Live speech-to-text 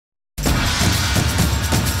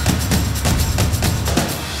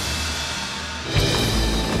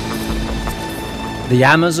The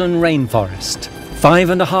Amazon rainforest,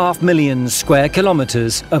 5.5 million square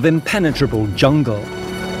kilometers of impenetrable jungle.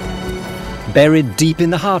 Buried deep in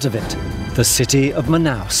the heart of it, the city of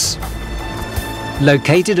Manaus.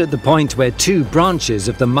 Located at the point where two branches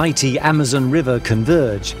of the mighty Amazon River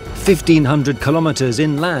converge, 1,500 kilometers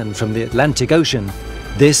inland from the Atlantic Ocean,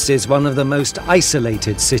 this is one of the most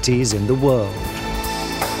isolated cities in the world.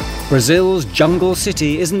 Brazil's jungle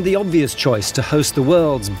city isn't the obvious choice to host the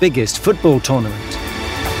world's biggest football tournament.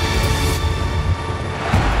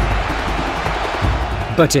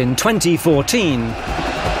 But in 2014,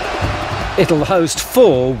 it'll host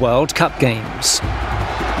 4 World Cup games.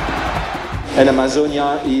 And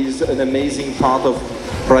Amazonia is an amazing part of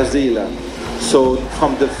Brazil. So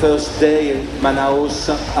from the first day, Manaus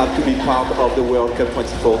have to be part of the World Cup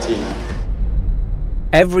 2014.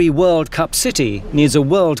 Every World Cup city needs a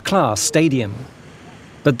world-class stadium.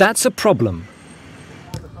 But that's a problem,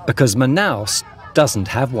 because Manaus doesn't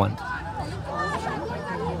have one.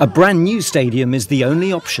 A brand new stadium is the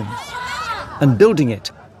only option, and building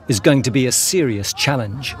it is going to be a serious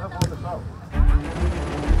challenge.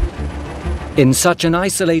 In such an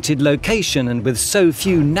isolated location and with so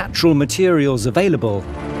few natural materials available,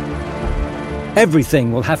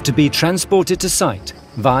 everything will have to be transported to site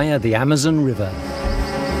via the Amazon River.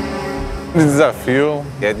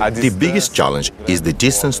 The biggest challenge is the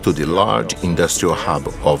distance to the large industrial hub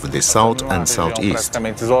of the south and southeast.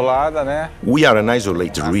 We are an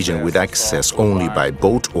isolated region with access only by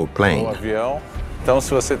boat or plane.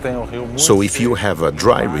 So if you have a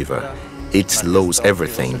dry river, it slows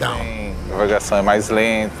everything down.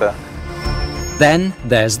 Then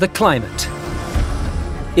there's the climate.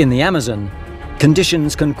 In the Amazon,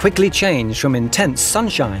 conditions can quickly change from intense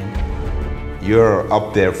sunshine. You're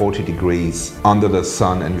up there 40 degrees under the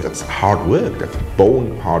sun, and that's hard work, that's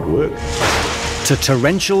bone hard work. To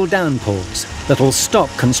torrential downpours that'll stop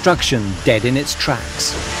construction dead in its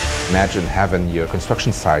tracks. Imagine having your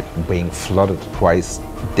construction site being flooded twice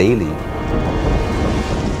daily.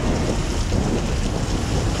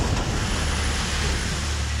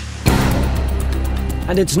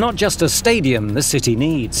 And it's not just a stadium the city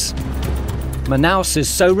needs. Manaus is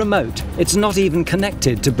so remote, it's not even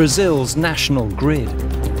connected to Brazil's national grid.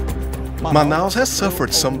 Manaus has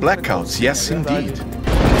suffered some blackouts, yes indeed.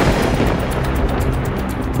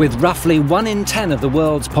 With roughly 1 in 10 of the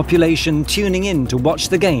world's population tuning in to watch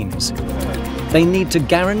the games, they need to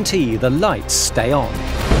guarantee the lights stay on.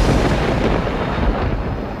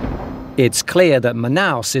 It's clear that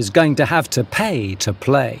Manaus is going to have to pay to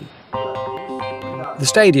play. The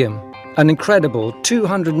stadium, an incredible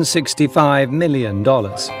 $265 million.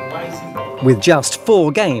 With just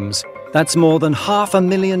 4 games, that's more than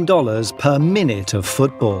 $500,000 per minute of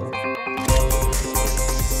football.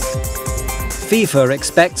 FIFA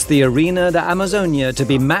expects the Arena de Amazonia to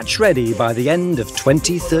be match-ready by the end of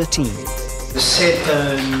 2013. C'est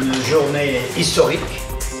une journée historique.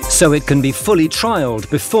 So it can be fully trialled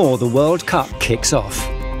before the World Cup kicks off.